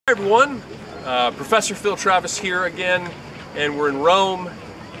Hi everyone, Professor Phil Travis here again, and we're in Rome,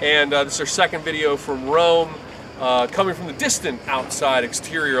 and this is our second video from Rome, coming from the distant outside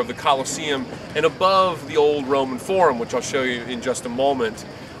exterior of the Colosseum and above the old Roman Forum, which I'll show you in just a moment.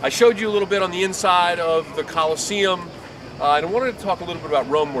 I showed you a little bit on the inside of the Colosseum, and I wanted to talk a little bit about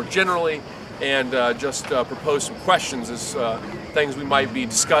Rome more generally, and just propose some questions as things we might be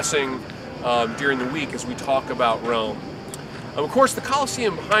discussing during the week as we talk about Rome. Of course, the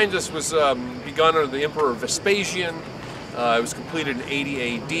Colosseum behind us was begun under the Emperor Vespasian. It was completed in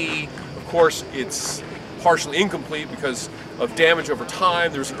 80 AD. Of course, it's partially incomplete because of damage over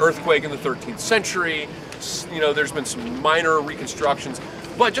time. There was an earthquake in the 13th century. You know, there's been some minor reconstructions.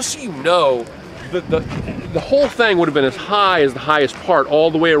 But just so you know, the whole thing would have been as high as the highest part all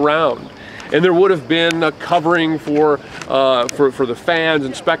the way around. And there would have been a covering for the fans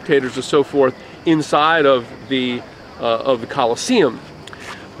and spectators and so forth inside of the Colosseum.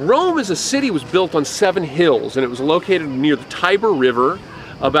 Rome as a city was built on 7 hills, and it was located near the Tiber River,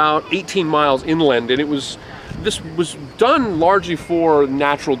 about 18 miles inland, and this was done largely for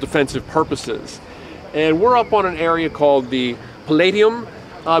natural defensive purposes. And we're up on an area called the Palatine,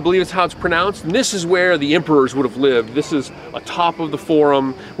 I believe is how it's pronounced, and this is where the emperors would have lived. This is atop of the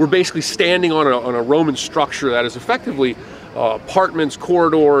Forum. We're basically standing on a Roman structure that is effectively apartments,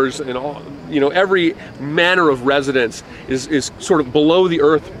 corridors, and all, you know, every manner of residence is sort of below the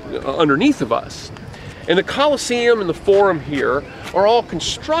earth underneath of us. And the Colosseum and the Forum here are all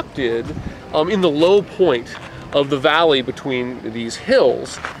constructed in the low point of the valley between these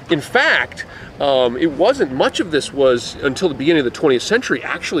hills. In fact, it wasn't much of this was until the beginning of the 20th century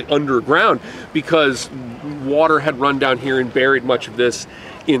actually underground, because water had run down here and buried much of this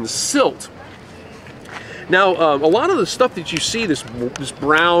in silt. Now, a lot of the stuff that you see, this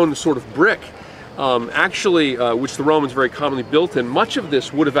brown sort of brick, which the Romans very commonly built in, much of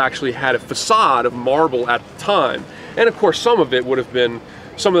this would have actually had a facade of marble at the time. And of course, some of it would have been,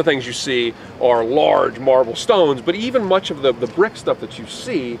 some of the things you see are large marble stones, but even much of the brick stuff that you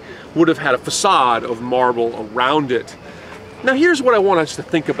see would have had a facade of marble around it. Now, here's what I want us to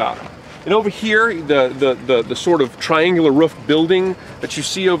think about. And over here, the sort of triangular roof building that you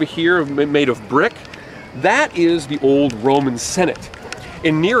see over here made of brick, that is the old Roman Senate.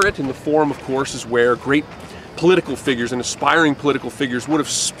 And near it, in the Forum, of course, is where great political figures and aspiring political figures would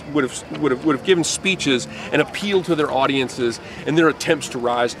have given speeches and appealed to their audiences in their attempts to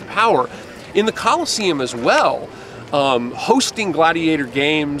rise to power. In the Colosseum as well, hosting gladiator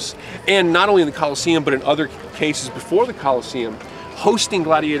games, and not only in the Colosseum, but in other cases before the Colosseum, hosting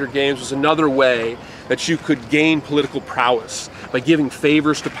gladiator games was another way that you could gain political prowess by giving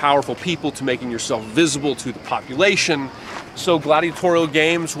favors to powerful people, to making yourself visible to the population. So gladiatorial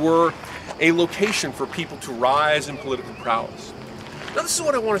games were a location for people to rise in political prowess. Now, this is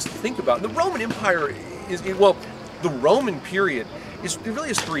what I want us to think about. The Roman Empire the Roman period really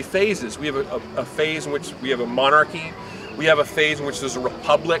is 3 phases. We have a phase in which we have a monarchy. We have a phase in which there's a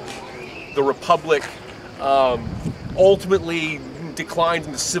republic. The republic ultimately declined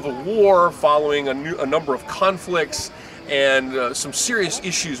into civil war following a number of conflicts and some serious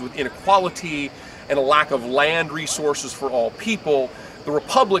issues with inequality and a lack of land resources for all people. The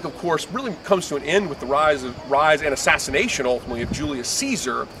Republic, of course, really comes to an end with the rise and assassination, ultimately, of Julius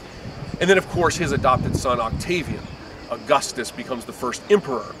Caesar. And then, of course, his adopted son, Octavian. Augustus becomes the first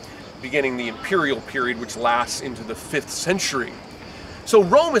emperor, beginning the imperial period, which lasts into the 5th century. So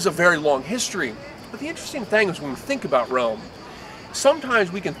Rome is a very long history. But the interesting thing is, when we think about Rome,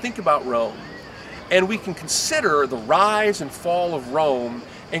 sometimes we can think about Rome and we can consider the rise and fall of Rome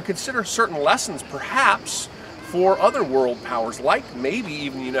and consider certain lessons, perhaps, for other world powers, like maybe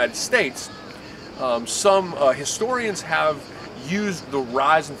even the United States. Some historians have used the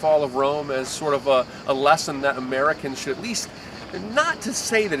rise and fall of Rome as sort of a lesson that Americans should at least, not to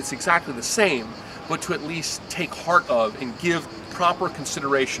say that it's exactly the same, but to at least take heart of and give proper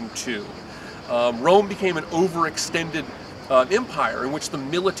consideration to. Rome became an overextended empire in which the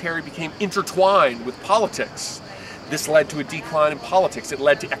military became intertwined with politics. This led to a decline in politics. It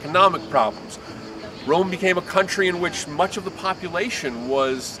led to economic problems. Rome became a country in which much of the population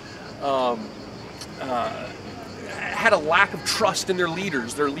was had a lack of trust in their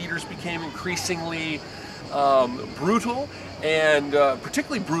leaders. Their leaders became increasingly brutal, and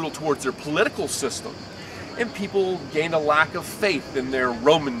particularly brutal towards their political system. And people gained a lack of faith in their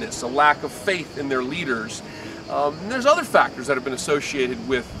Romanness, a lack of faith in their leaders. And there's other factors that have been associated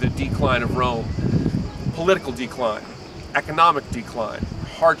with the decline of Rome. Political decline, economic decline,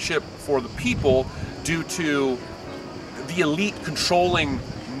 hardship for the people due to the elite controlling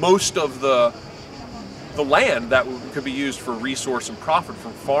most of the the land that could be used for resource and profit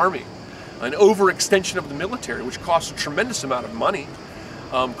from farming, an overextension of the military, which costs a tremendous amount of money,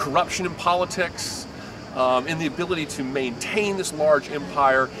 corruption in politics, and the ability to maintain this large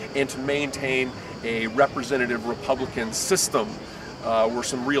empire and to maintain a representative Republican system were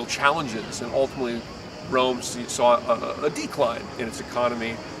some real challenges, and ultimately Rome saw a decline in its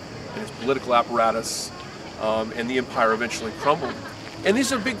economy and its political apparatus, and the empire eventually crumbled. And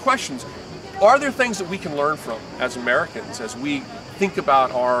these are big questions. Are there things that we can learn from as Americans as we think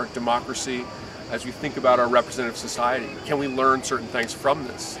about our democracy, as we think about our representative society? Can we learn certain things from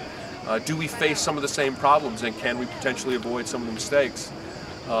this? Do we face some of the same problems, and can we potentially avoid some of the mistakes?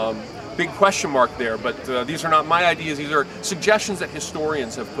 Big question mark there, but these are not my ideas. These are suggestions that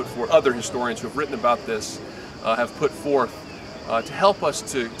historians have put forth, other historians who have written about this have put forth to help us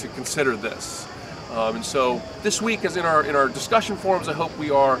to consider this. And so this week, as in our discussion forums, I hope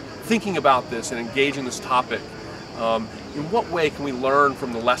we are thinking about this and engaging this topic. In what way can we learn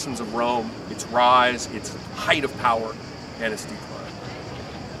from the lessons of Rome, its rise, its height of power, and its decline?